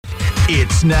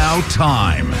It's now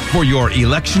time for your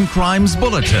Election Crimes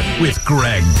Bulletin with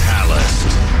Greg Palast.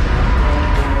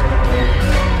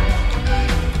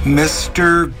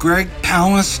 Mr. Greg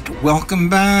Palast, welcome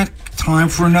back. Time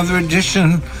for another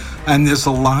edition, and there's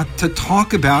a lot to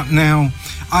talk about now.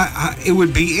 It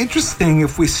would be interesting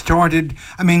if we started.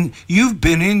 I mean, you've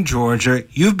been in Georgia.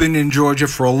 You've been in Georgia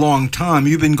for a long time.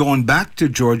 You've been going back to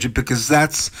Georgia because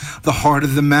that's the heart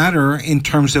of the matter in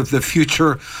terms of the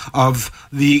future of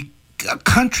the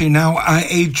country. Now,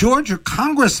 a Georgia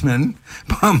congressman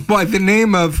by the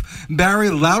name of Barry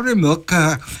Loudermilk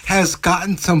has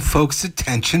gotten some folks'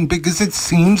 attention because it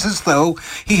seems as though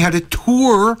he had a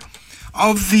tour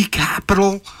of the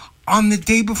Capitol on the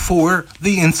day before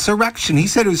the insurrection. He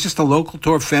said it was just a local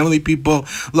tour. Family people,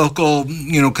 local,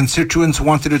 constituents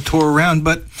wanted a tour around.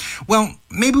 But, well,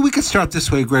 maybe we could start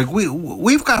this way, Greg.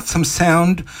 We've got some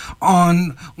sound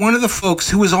on one of the folks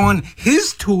who was on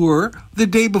his tour the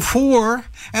day before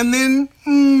and then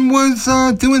was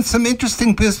doing some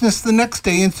interesting business the next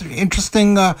day,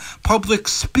 interesting public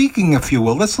speaking, if you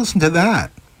will. Let's listen to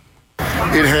that.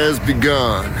 It has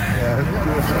begun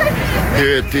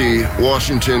here at the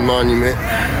Washington Monument,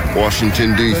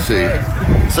 Washington, D.C.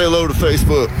 Say hello to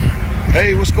Facebook.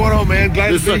 Hey, what's going on, man?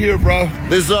 Glad to be here, bro.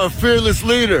 This is our fearless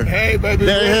leader. Hey, baby.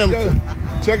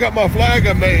 Check out my flag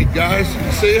I made, guys.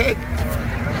 You see it?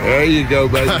 There you go,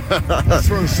 baby. That's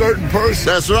for a certain person.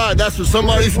 That's right. That's for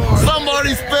somebody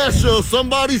special.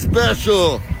 Somebody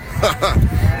special.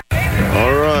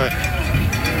 All right.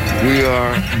 We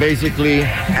are basically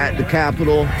at the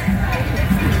Capitol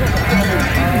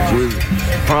with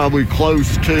probably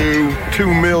close to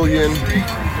 2 million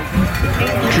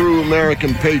true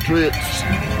American patriots.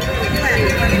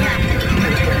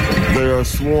 They are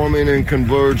swarming and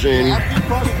converging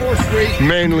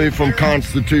mainly from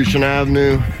Constitution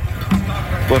Avenue,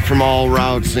 but from all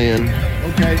routes in.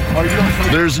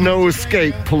 There's no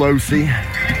escape, Pelosi,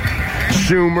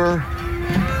 Schumer,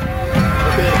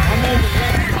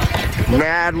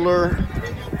 Nadler,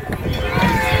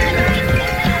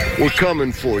 we're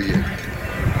coming for you.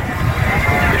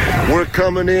 We're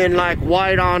coming in like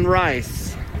white on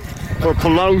rice for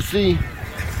Pelosi,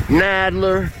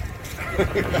 Nadler,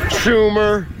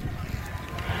 Schumer,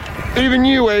 even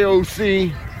you,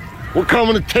 AOC. We're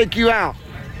coming to take you out.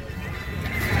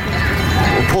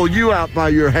 We'll pull you out by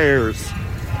your hairs.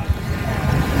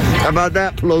 How about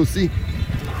that, Pelosi?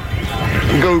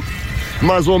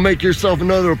 Might as well make yourself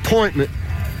another appointment.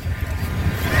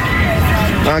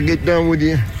 I'll get done with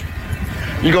you.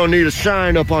 You're going to need a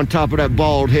shine up on top of that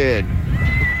bald head.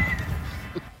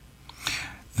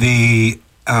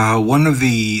 One of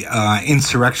the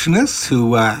insurrectionists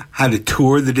who had a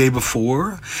tour the day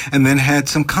before and then had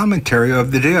some commentary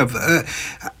of the day of.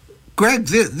 Greg,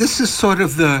 this is sort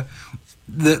of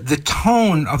the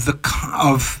tone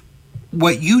of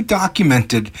what you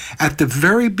documented at the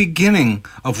very beginning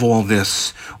of all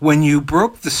this, when you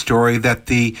broke the story that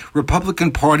the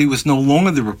Republican Party was no longer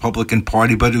the Republican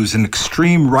Party, but it was an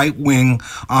extreme right-wing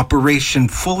operation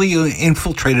fully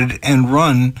infiltrated and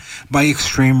run by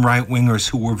extreme right-wingers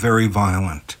who were very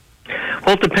violent.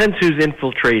 Well, it depends who's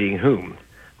infiltrating whom.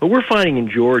 What we're finding in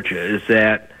Georgia is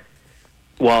that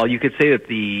while you could say that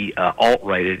the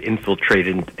alt-right had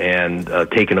infiltrated and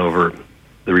taken over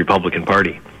the Republican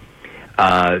Party,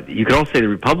 you could also say the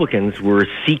Republicans were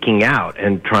seeking out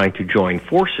and trying to join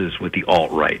forces with the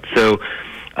alt-right. So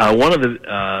one of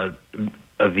the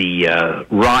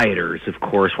rioters, of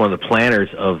course, one of the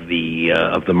planners of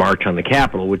the march on the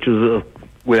Capitol, which was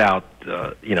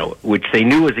which they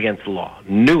knew was against the law,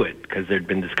 knew it because there'd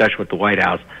been discussion with the White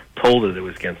House, told it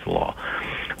was against the law,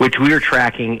 which we are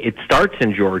tracking. It starts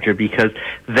in Georgia because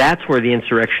that's where the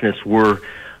insurrectionists were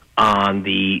on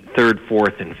the third and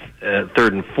fourth,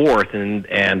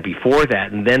 and before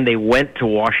that, and then they went to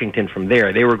Washington from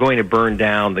there. They were going to burn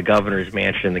down the governor's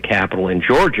mansion in the Capitol in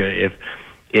Georgia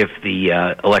if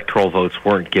the electoral votes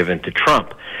weren't given to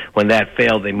Trump. When that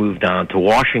failed, they moved on to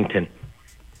Washington.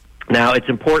 Now, it's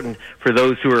important for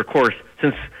those who are, of course,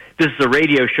 since this is a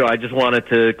radio show, I just wanted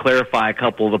to clarify a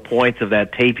couple of the points of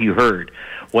that tape you heard.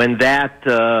 When that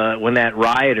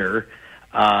rioter,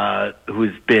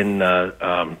 who's been,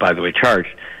 by the way,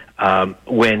 charged,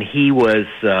 when he was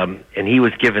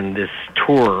given this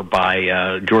tour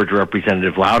by Georgia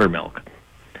Representative Loudermilk,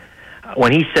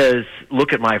 when he says,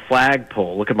 "Look at my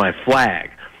flagpole, look at my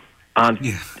flag," on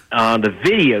the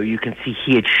video you can see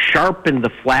he had sharpened the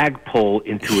flagpole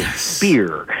into a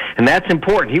spear, and that's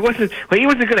important. He wasn't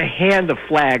going to hand the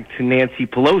flag to Nancy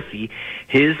Pelosi.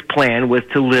 His plan was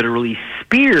to literally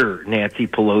spear Nancy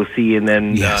Pelosi and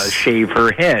then shave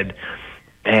her head.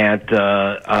 And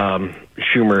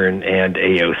Schumer and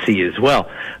AOC as well.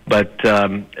 But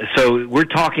so we're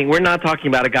not talking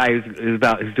about a guy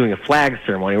who's doing a flag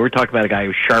ceremony. We're talking about a guy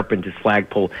who sharpened his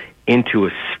flagpole into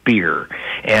a spear.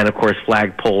 And of course,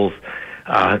 flagpoles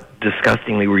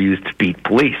disgustingly were used to beat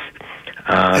police.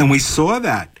 And we saw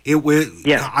that. It was.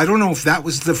 Yeah. I don't know if that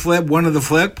was one of the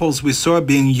flagpoles we saw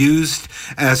being used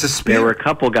as a spear. There were a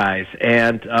couple guys,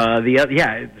 and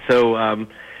So,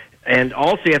 and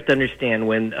also you have to understand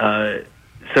when.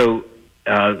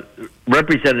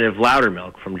 Representative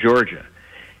Loudermilk from Georgia,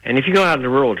 and if you go out into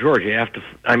rural Georgia, you have to.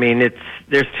 I mean,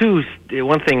 there's two.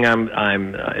 One thing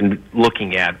I'm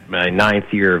looking at my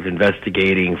 9th year of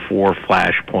investigating 4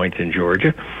 flashpoints in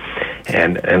Georgia,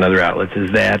 and other outlets is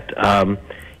that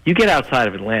you get outside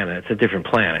of Atlanta, it's a different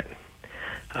planet.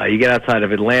 You get outside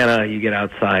of Atlanta, you get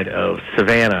outside of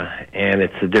Savannah, and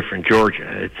it's a different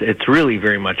Georgia. It's really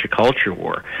very much a culture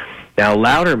war. Now,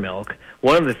 Loudermilk,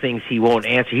 one of the things he won't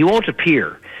answer, he won't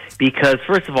appear, because,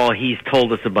 first of all, he's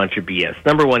told us a bunch of BS.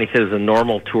 Number one, he says it was a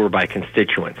normal tour by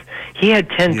constituents. He had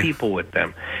 10 people with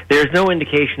them. There's no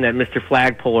indication that Mr.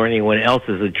 Flagpole or anyone else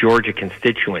is a Georgia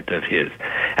constituent of his.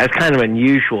 That's kind of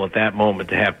unusual at that moment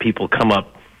to have people come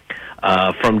up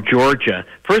from Georgia.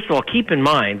 First of all, keep in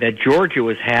mind that Georgia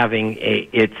was having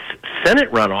its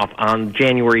Senate runoff on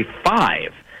January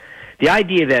 5. The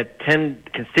idea that 10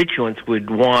 constituents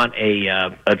would want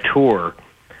a tour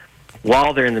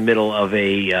while they're in the middle of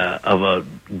a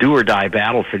do-or-die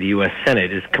battle for the U.S.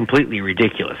 Senate is completely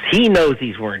ridiculous. He knows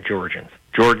these weren't Georgians.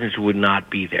 Georgians would not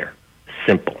be there.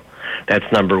 Simple.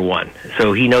 That's number one.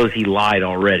 So he knows he lied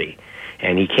already.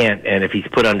 And he can't, and if he's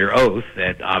put under oath,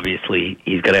 that obviously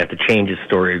he's going to have to change his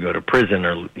story or go to prison,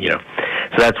 or So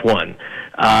that's one.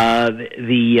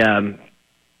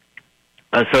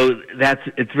 So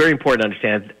it's very important to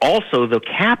understand. Also, the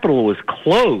Capitol was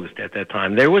closed at that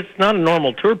time. There was not a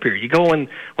normal tour period. You go when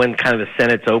kind of the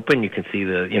Senate's open, you can see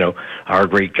our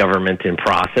great government in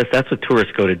process. That's what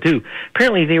tourists go to do.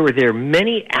 Apparently, they were there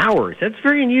many hours. That's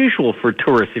very unusual for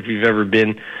tourists if you've ever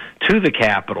been to the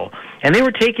Capitol. And they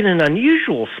were taken in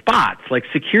unusual spots, like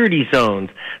security zones,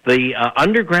 the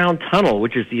underground tunnel,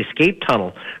 which is the escape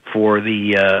tunnel for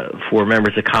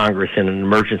members of Congress in an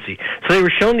emergency. So they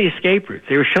were shown the escape routes.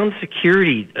 They were shown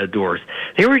security doors.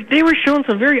 They were shown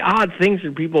some very odd things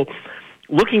for people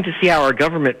looking to see how our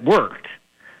government worked.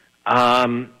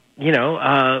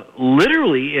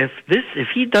 Literally, if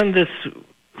he'd done this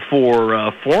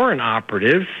for foreign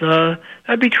operatives,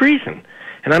 that'd be treason.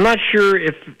 And I'm not sure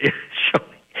if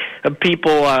showing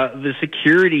people the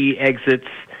security exits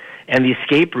and the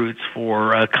escape routes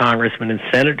for congressmen and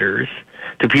senators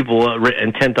to people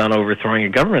intent on overthrowing a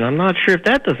government, I'm not sure if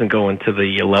that doesn't go into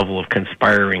the level of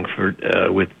conspiring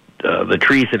with the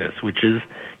treasonous, which is,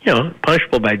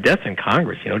 punishable by death in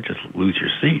Congress. Just lose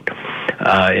your seat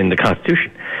in the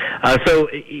Constitution. So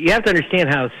you have to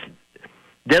understand how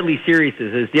deadly serious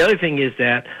this is. The other thing is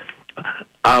that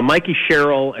Mikey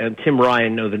Sherrill and Tim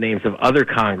Ryan know the names of other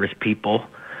Congress people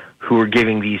who are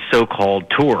giving these so-called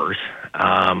tours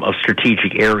of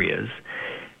strategic areas.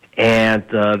 And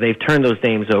they've turned those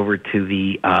names over to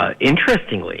the,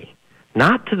 interestingly,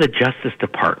 not to the Justice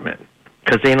Department,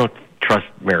 because they don't trust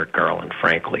Merrick Garland,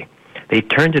 frankly. They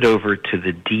turned it over to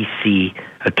the D.C.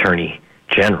 Attorney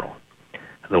General,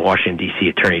 the Washington, D.C.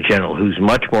 Attorney General, who's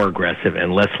much more aggressive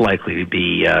and less likely to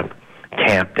be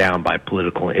tamped down by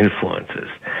political influences.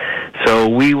 So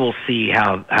we will see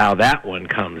how that one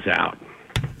comes out.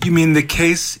 You mean the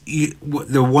case,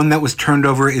 the one that was turned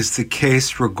over is the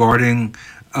case regarding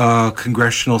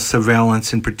congressional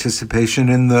surveillance and participation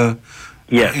in the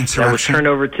insurrection? That was turned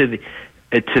over to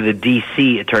the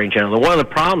D.C. Attorney General. One of the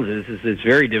problems is it's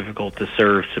very difficult to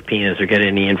serve subpoenas or get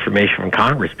any information from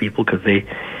Congress people because they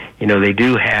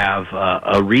do have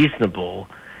a reasonable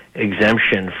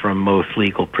exemption from most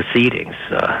legal proceedings.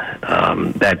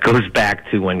 That goes back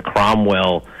to when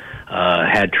Cromwell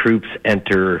had troops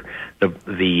enter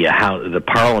the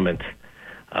Parliament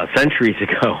centuries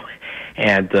ago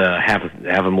and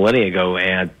have a millennia ago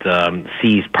and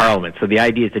seize Parliament. So the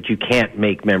idea is that you can't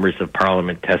make members of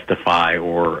Parliament testify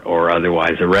or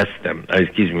otherwise arrest them.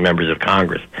 Members of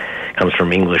Congress. It comes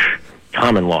from English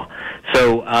common law.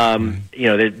 So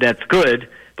that's good.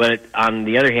 But on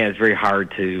the other hand, it's very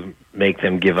hard to make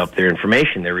them give up their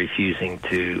information. They're refusing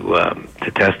to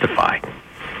testify.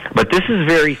 But this is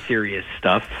very serious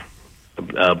stuff,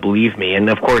 believe me. And,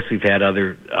 of course, we've had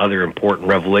other important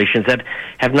revelations that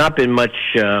have not been much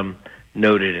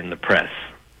noted in the press.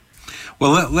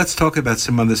 Well, let's talk about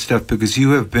some other stuff, because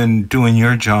you have been doing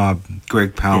your job,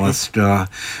 Greg Palast,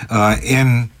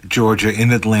 in Georgia,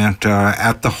 in Atlanta,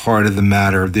 at the heart of the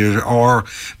matter. There are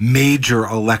major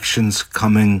elections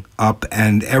coming up,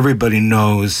 and everybody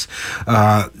knows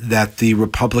that the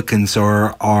Republicans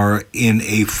are in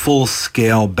a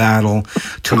full-scale battle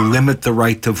to limit the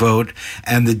right to vote,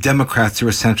 and the Democrats are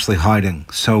essentially hiding.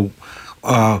 So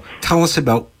tell us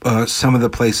about some of the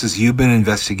places you've been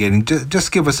investigating.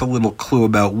 Just give us a little clue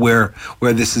about where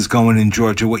this is going in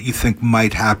Georgia, what you think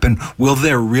might happen. Will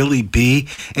there really be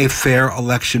a fair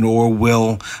election, or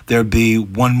will there be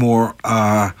one more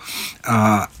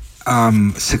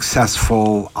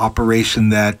successful operation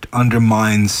that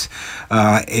undermines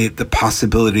the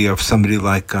possibility of somebody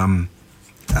like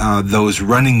those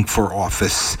running for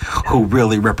office who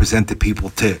really represent the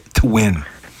people to win?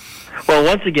 Well,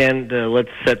 once again, let's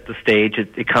set the stage.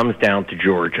 It comes down to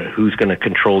Georgia. Who's going to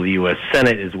control the U.S.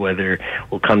 Senate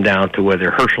will come down to whether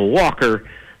Herschel Walker,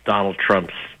 Donald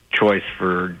Trump's choice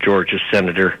for Georgia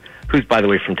senator, who's, by the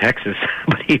way, from Texas,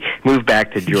 but he moved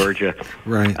back to Georgia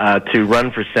right. To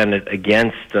run for Senate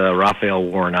against Raphael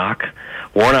Warnock.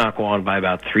 Warnock won by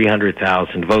about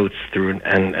 300,000 votes through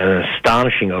an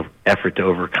astonishing effort to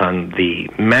overcome the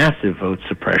massive vote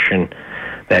suppression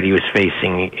that he was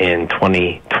facing in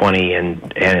 2020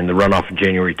 and in the runoff in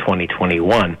January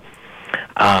 2021.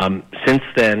 Since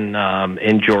then,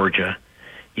 in Georgia,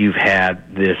 you've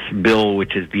had this bill,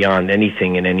 which is beyond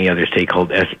anything in any other state, called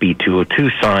SB 202,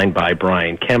 signed by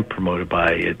Brian Kemp, promoted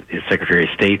by his Secretary of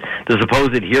State, the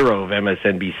supposed hero of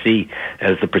MSNBC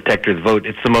as the protector of the vote.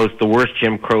 It's the worst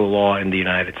Jim Crow law in the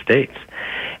United States.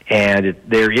 And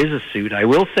there is a suit. I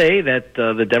will say that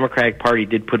the Democratic Party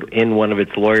did put in one of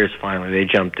its lawyers finally. They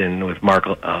jumped in with Mark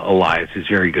Elias, who's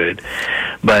very good.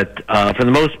 But for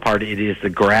the most part, it is the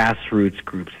grassroots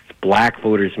groups. It's Black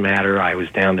Voters Matter. I was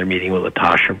down there meeting with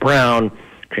Latasha Brown,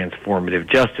 Transformative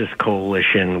Justice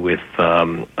Coalition, with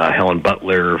Helen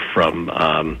Butler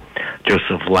from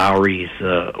Joseph Lowry's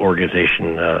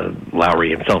organization.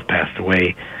 Lowry himself passed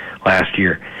away last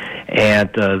year. And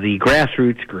the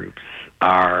grassroots groups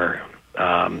are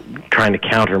trying to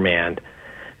countermand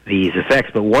these effects.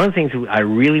 But one of the things I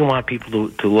really want people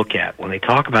to look at when they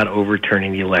talk about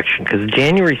overturning the election, because the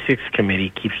January 6th committee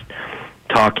keeps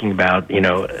talking about,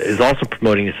 is also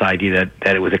promoting this idea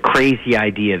that it was a crazy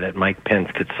idea that Mike Pence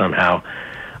could somehow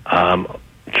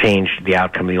change the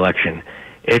outcome of the election.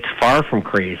 It's far from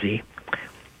crazy.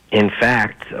 In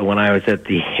fact, when I was at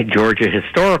the Georgia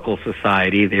Historical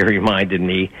Society, they reminded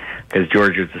me, because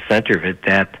Georgia was the center of it,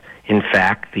 that in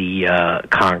fact, the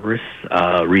Congress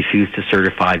refused to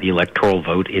certify the electoral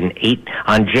vote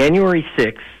on January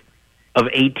 6th of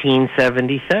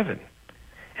 1877.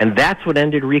 And that's what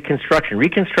ended Reconstruction.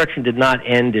 Reconstruction did not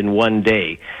end in one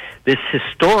day. This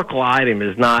historical item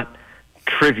is not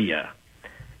trivia,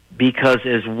 because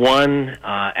as one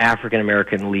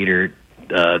African-American leader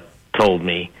told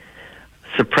me,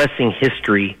 suppressing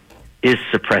history is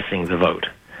suppressing the vote.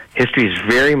 History is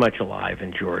very much alive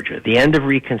in Georgia. The end of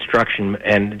Reconstruction,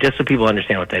 and just so people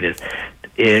understand what that is,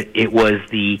 it was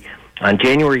on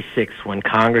January 6th when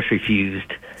Congress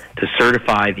refused to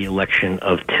certify the election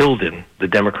of Tilden, the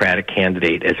Democratic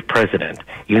candidate, as president,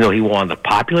 even though he won the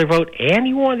popular vote and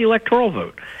he won the electoral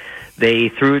vote. They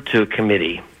threw it to a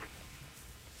committee.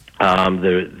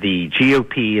 The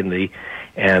GOP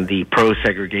and the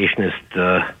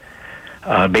pro-segregationist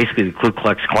basically the Ku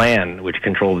Klux Klan, which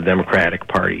controlled the Democratic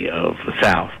Party of the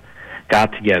South,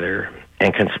 got together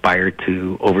and conspired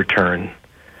to overturn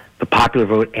the popular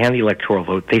vote and the electoral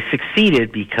vote. They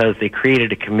succeeded because they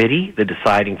created a committee. The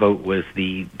deciding vote was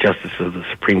the Justice of the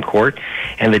Supreme Court,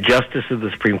 and the Justice of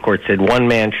the Supreme Court said one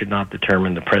man should not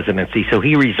determine the presidency, so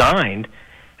he resigned,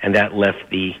 and that left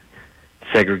the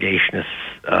segregationists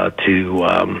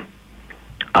to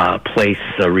place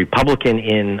a Republican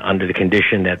in under the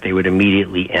condition that they would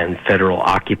immediately end federal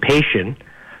occupation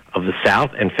of the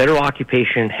South. And federal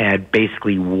occupation had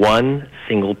basically one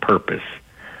single purpose: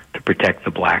 to protect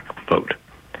the black vote.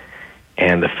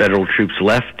 And the federal troops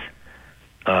left.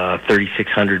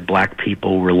 3,600 black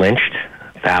people were lynched.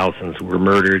 Thousands were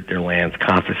murdered, their lands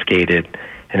confiscated,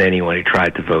 and anyone who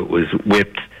tried to vote was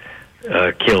whipped,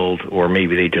 killed, or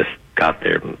maybe they just got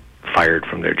fired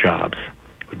from their jobs,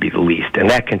 would be the least. And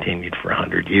that continued for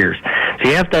 100 years. So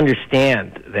you have to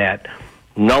understand that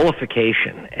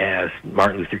nullification, as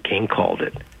Martin Luther King called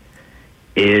it,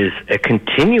 is a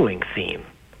continuing theme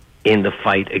in the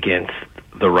fight against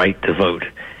the right to vote.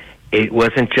 It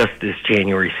wasn't just this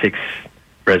January 6th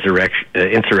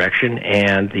insurrection,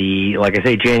 and like I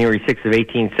say, January 6th of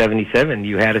 1877,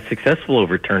 you had a successful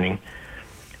overturning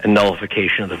and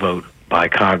nullification of the vote by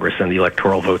Congress and the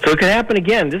electoral vote. So it could happen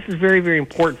again. This is very, very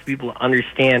important for people to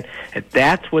understand that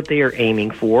that's what they are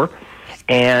aiming for.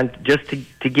 And just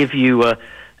to give you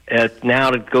now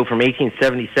to go from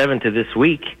 1877 to this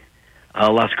week,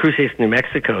 Las Cruces, New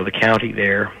Mexico, the county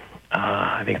there,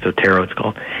 I think Sotero it's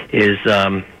called, is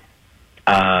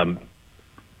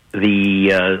the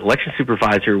election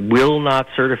supervisor will not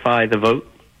certify the vote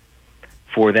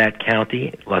for that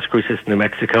county, Las Cruces, New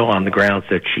Mexico, on the grounds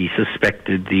that she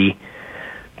suspected the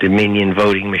Dominion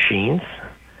voting machines.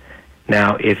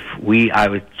 Now, I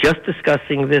was just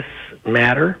discussing this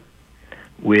matter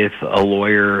with a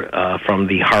lawyer from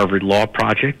the Harvard Law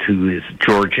Project who is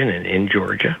Georgian and in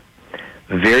Georgia,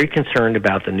 very concerned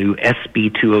about the new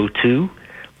SB 202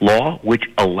 law, which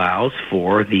allows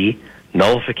for the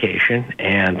nullification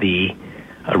and the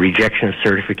rejection of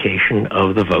certification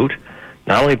of the vote,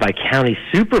 not only by county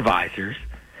supervisors,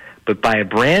 but by a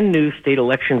brand new state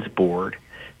elections board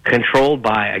controlled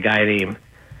by a guy named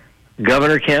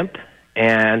Governor Kemp,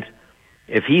 and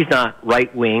if he's not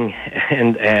right-wing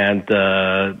and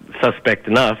suspect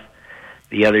enough,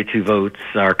 the other two votes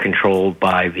are controlled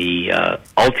by the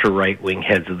ultra-right-wing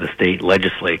heads of the state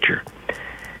legislature.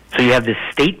 So you have this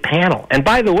state panel. And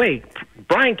by the way,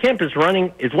 Brian Kemp is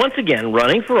once again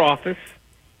running for office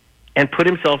and put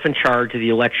himself in charge of the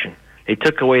election. They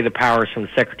took away the powers from the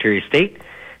Secretary of State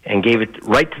and gave it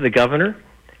right to the governor,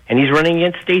 and he's running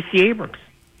against Stacey Abrams.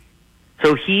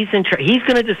 So he's in charge. He's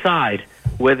going to decide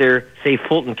whether, say,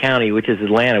 Fulton County, which is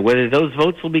Atlanta, whether those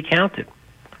votes will be counted,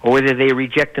 or whether they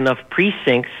reject enough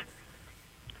precincts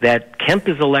that Kemp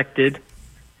is elected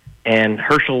and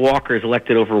Herschel Walker is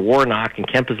elected over Warnock and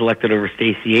Kemp is elected over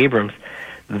Stacey Abrams.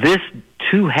 This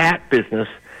two-hat business,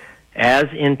 as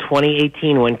in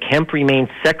 2018 when Kemp remained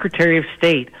Secretary of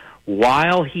State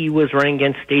while he was running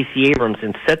against Stacey Abrams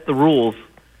and set the rules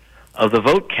of the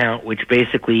vote count, which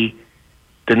basically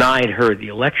denied her the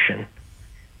election.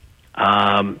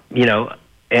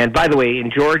 And by the way,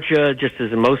 in Georgia, just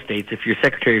as in most states, if you're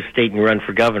Secretary of State and you run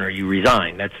for governor, you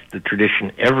resign. That's the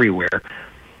tradition everywhere,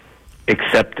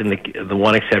 except in the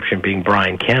one exception being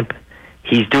Brian Kemp.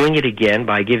 He's doing it again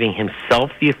by giving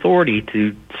himself the authority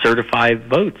to certify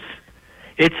votes.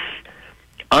 It's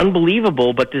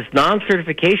unbelievable, but this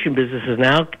non-certification business is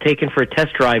now taken for a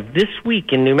test drive this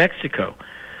week in New Mexico.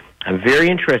 I'm very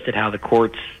interested how the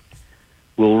courts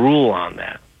will rule on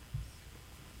that.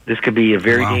 This could be a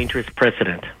very dangerous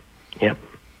precedent. Yep.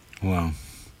 Wow.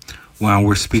 Wow,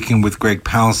 we're speaking with Greg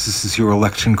Palast. This is your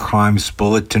Election Crimes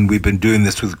Bulletin. We've been doing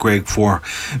this with Greg for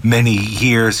many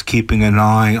years, keeping an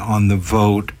eye on the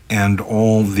vote and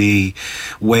all the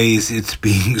ways it's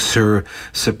being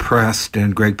suppressed.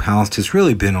 And Greg Palast has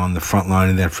really been on the front line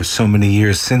of that for so many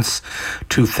years, since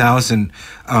 2000.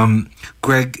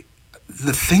 Greg,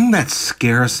 the thing that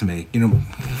scares me,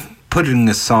 putting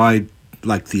aside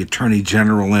like the Attorney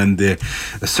General and the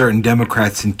certain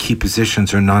Democrats in key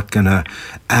positions are not going to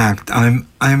act.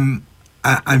 I'm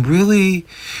really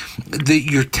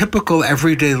your typical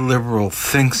everyday liberal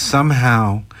thinks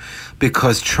somehow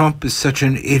because Trump is such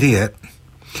an idiot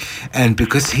and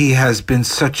because he has been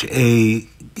such a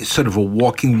sort of a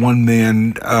walking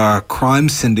one-man crime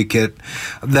syndicate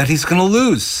that he's going to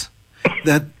lose.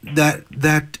 That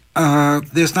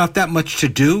there's not that much to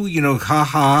do,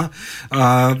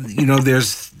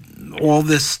 there's all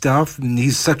this stuff, and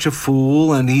he's such a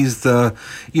fool, and he's the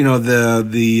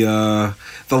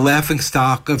laughing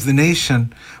stock of the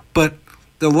nation. But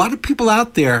there are a lot of people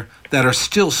out there that are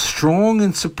still strong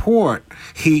in support.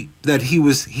 He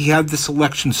had this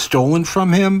election stolen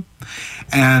from him,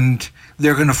 and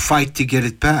they're going to fight to get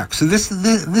it back. So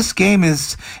this game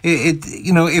is,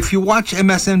 if you watch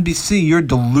MSNBC, you're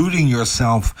deluding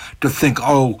yourself to think,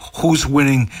 who's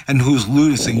winning and who's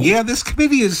losing. Yeah, this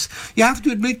committee is, you have to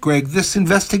admit, Greg, this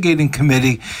investigating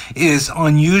committee is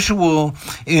unusual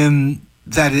in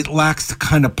that it lacks the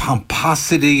kind of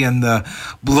pomposity and the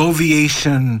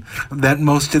bloviation that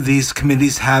most of these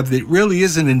committees have. It really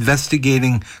is an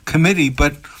investigating committee,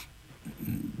 but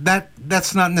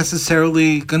that's not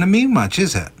necessarily going to mean much,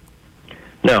 is it?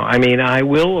 No, I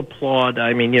will applaud,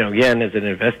 again, as an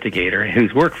investigator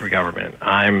who's worked for government,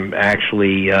 I'm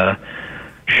actually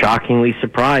shockingly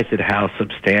surprised at how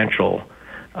substantial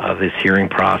this hearing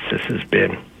process has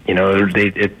been.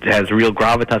 It has real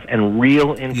gravitas and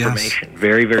real information,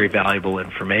 very, very valuable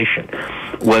information.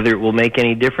 Whether it will make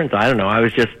any difference, I don't know. I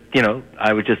was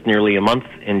just nearly a month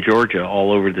in Georgia,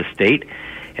 all over the state,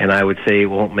 and I would say it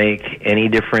won't make any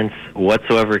difference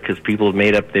whatsoever because people have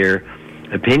made up their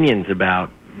opinions about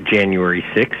January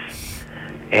 6th.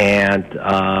 And,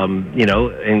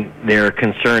 and they're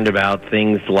concerned about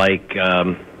things like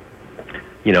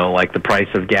like the price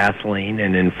of gasoline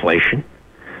and inflation.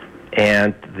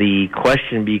 And the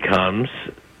question becomes,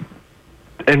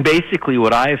 and basically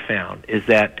what I have found is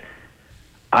that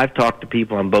I've talked to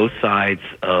people on both sides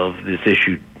of this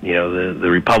issue, the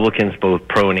Republicans, both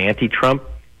pro and anti-Trump,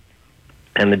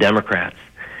 and the Democrats.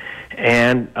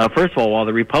 And first of all, while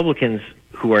the Republicans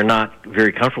who are not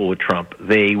very comfortable with Trump,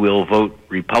 they will vote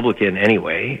Republican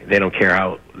anyway. They don't care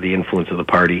how the influence of the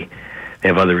party. They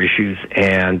have other issues,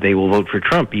 and they will vote for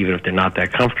Trump even if they're not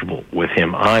that comfortable with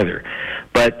him either.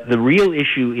 But the real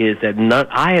issue is that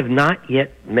I have not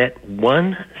yet met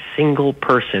one single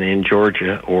person in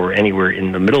Georgia or anywhere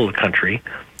in the middle of the country,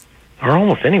 or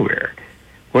almost anywhere,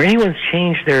 where anyone's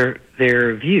changed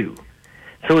their view.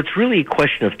 So it's really a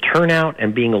question of turnout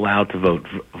and being allowed to vote.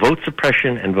 Vote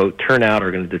suppression and vote turnout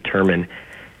are going to determine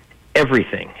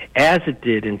everything, as it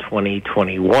did in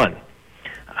 2021.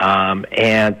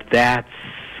 And that's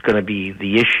going to be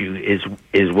the issue,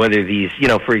 is whether these,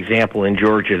 for example, in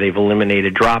Georgia, they've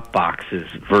eliminated drop boxes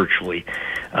virtually.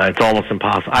 It's almost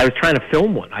impossible. I was trying to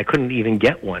film one. I couldn't even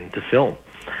get one to film.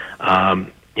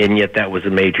 And yet that was a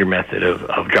major method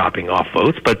of dropping off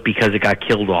votes, but because it got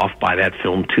killed off by that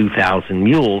film 2,000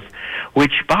 Mules,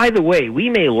 which, by the way, we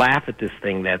may laugh at this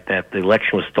thing that the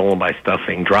election was stolen by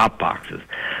stuffing drop boxes,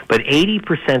 but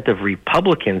 80% of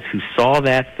Republicans who saw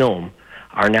that film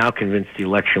are now convinced the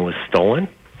election was stolen,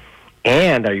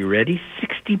 and, are you ready,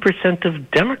 60%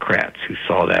 of Democrats who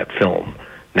saw that film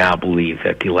now believe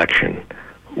that the election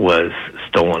was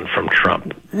stolen from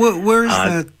Trump. Where is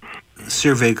that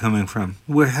survey coming from?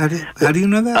 How do you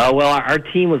know that? Well, our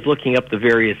team was looking up the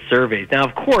various surveys. Now,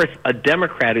 of course, a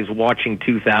Democrat who's watching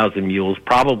 2,000 Mules,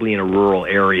 probably in a rural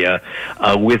area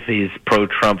with his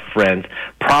pro-Trump friends,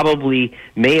 probably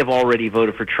may have already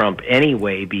voted for Trump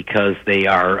anyway because they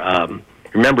are,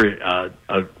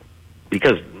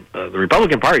 because the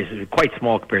Republican Party is quite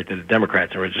small compared to the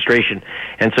Democrats in registration,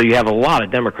 and so you have a lot of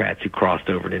Democrats who crossed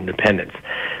over to independents.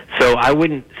 So I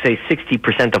wouldn't say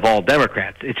 60% of all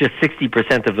Democrats. It's just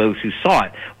 60% of those who saw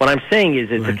it. What I'm saying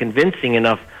is it's a convincing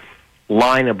enough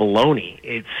line of baloney.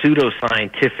 It's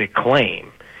pseudoscientific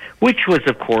claim, which was,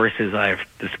 of course, as I've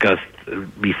discussed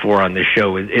before on this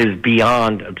show, is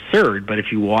beyond absurd. But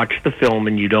if you watch the film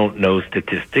and you don't know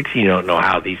statistics, you don't know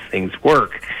how these things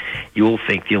work, you will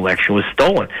think the election was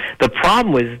stolen. The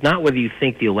problem is not whether you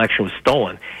think the election was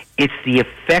stolen, it's the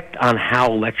effect on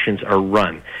how elections are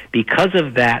run. Because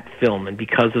of that film and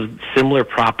because of similar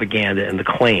propaganda and the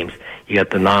claims, you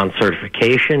got the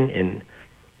non-certification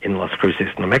in Las Cruces,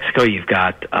 New Mexico. You've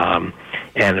got,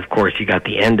 and of course, you got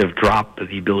the end of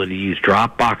the ability to use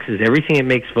drop boxes, everything that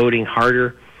makes voting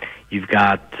harder. You've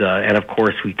got, and of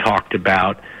course, we talked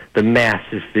about the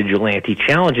massive vigilante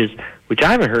challenges, which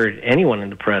I haven't heard anyone in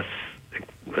the press.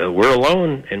 We're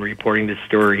alone in reporting this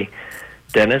story,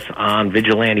 Dennis, on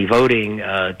vigilante voting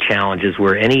challenges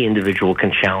where any individual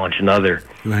can challenge another.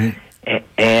 Right.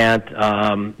 And,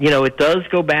 it does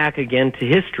go back again to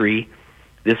history.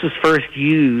 This was first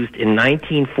used in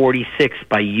 1946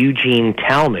 by Eugene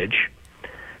Talmadge,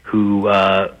 who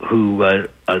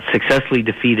successfully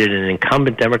defeated an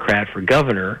incumbent Democrat for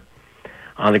governor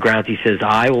on the grounds he says,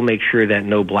 I will make sure that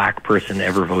no black person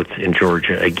ever votes in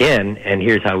Georgia again. And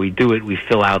here's how we do it. We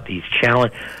fill out these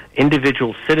challenge.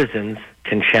 Individual citizens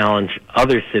can challenge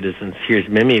other citizens. Here's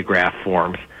mimeograph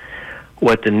forms.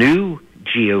 What the new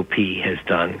GOP has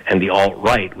done, and the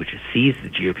alt-right, which sees the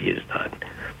GOP has done,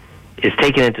 is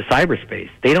taken into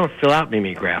cyberspace. They don't fill out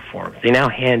mimeograph forms. They now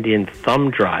hand in thumb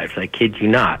drives. I kid you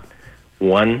not.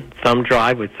 One thumb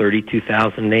drive with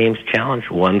 32,000 names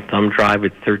challenged, one thumb drive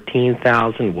with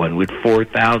 13,000, one with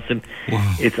 4,000.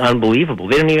 Wow. It's unbelievable.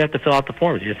 They don't even have to fill out the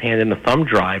forms. They just hand in the thumb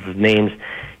drive of names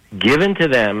given to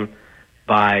them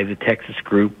by the Texas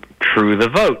group True the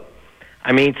Vote.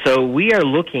 I mean, so we are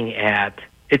looking at,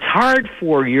 it's hard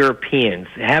for Europeans,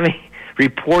 having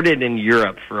reported in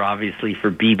Europe for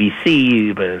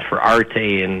BBC, but for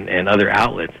Arte and other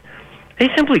outlets, they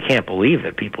simply can't believe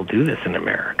that people do this in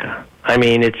America. I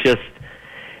mean, it's just,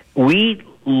 we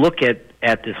look at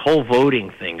this whole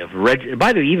voting thing of,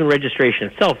 by the way, even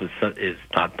registration itself is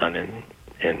not done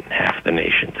in half the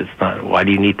nations. It's not, why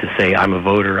do you need to say, I'm a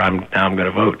voter, I'm going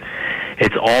to vote?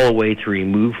 It's all a way to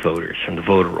remove voters from the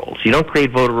voter rolls. You don't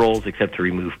create voter rolls except to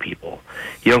remove people.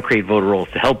 You don't create voter rolls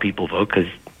to help people vote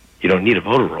because you don't need a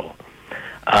voter roll.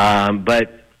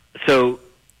 But so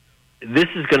this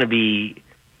is going to be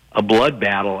a blood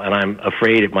battle, and I'm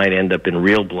afraid it might end up in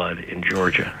real blood in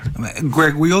Georgia.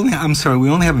 Greg, we only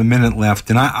have a minute left,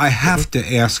 and I have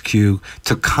to ask you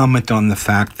to comment on the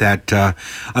fact that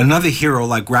another hero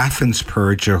like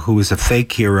Raffensperger, who is a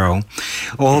fake hero,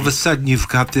 all of a sudden you've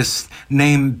got this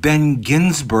name Ben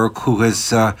Ginsburg, who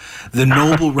is the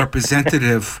noble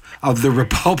representative of the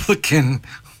Republican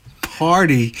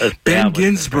Party. Ben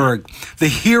Ginsburg, the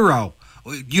hero.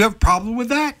 Do you have a problem with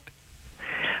that?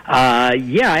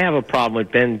 Yeah, I have a problem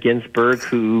with Ben Ginsburg,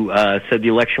 who said the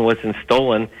election wasn't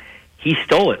stolen. He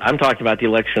stole it. I'm talking about the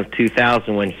election of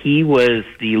 2000 when he was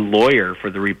the lawyer for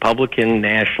the Republican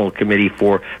National Committee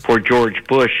for George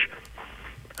Bush,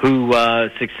 who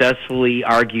successfully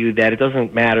argued that it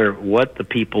doesn't matter what the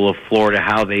people of Florida,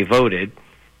 how they voted.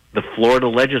 The Florida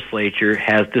legislature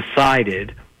has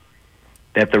decided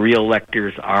that the real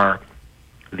electors are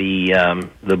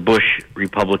the Bush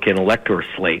Republican elector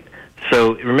slate.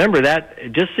 So remember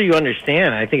that, just so you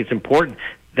understand, I think it's important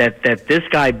that this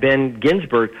guy, Ben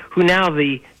Ginsburg, who now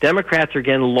the Democrats are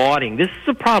again lauding. This is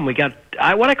a problem. We got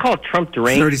what I call Trump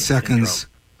derangement 30 seconds.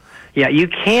 syndrome. Yeah, you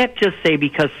can't just say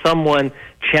because someone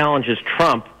challenges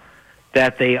Trump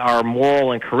that they are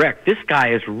moral and correct. This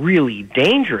guy is really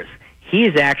dangerous. He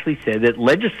has actually said that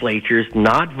legislatures,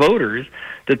 not voters,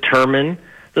 determine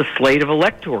the slate of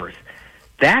electors.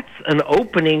 That's an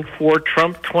opening for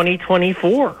Trump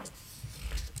 2024.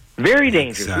 Very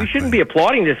dangerous. Exactly. We shouldn't be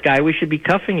applauding this guy. We should be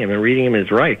cuffing him and reading him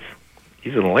his rights.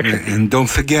 He's an election. And don't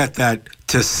forget that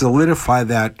to solidify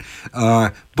that,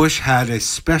 Bush had a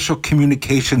special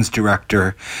communications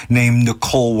director named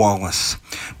Nicole Wallace.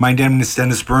 My name is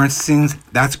Dennis Bernstein.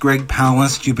 That's Greg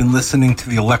Palast. You've been listening to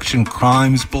the Election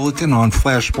Crimes Bulletin on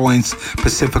Flashpoints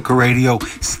Pacifica Radio.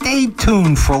 Stay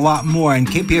tuned for a lot more, and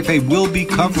KPFA will be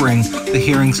covering the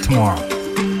hearings tomorrow.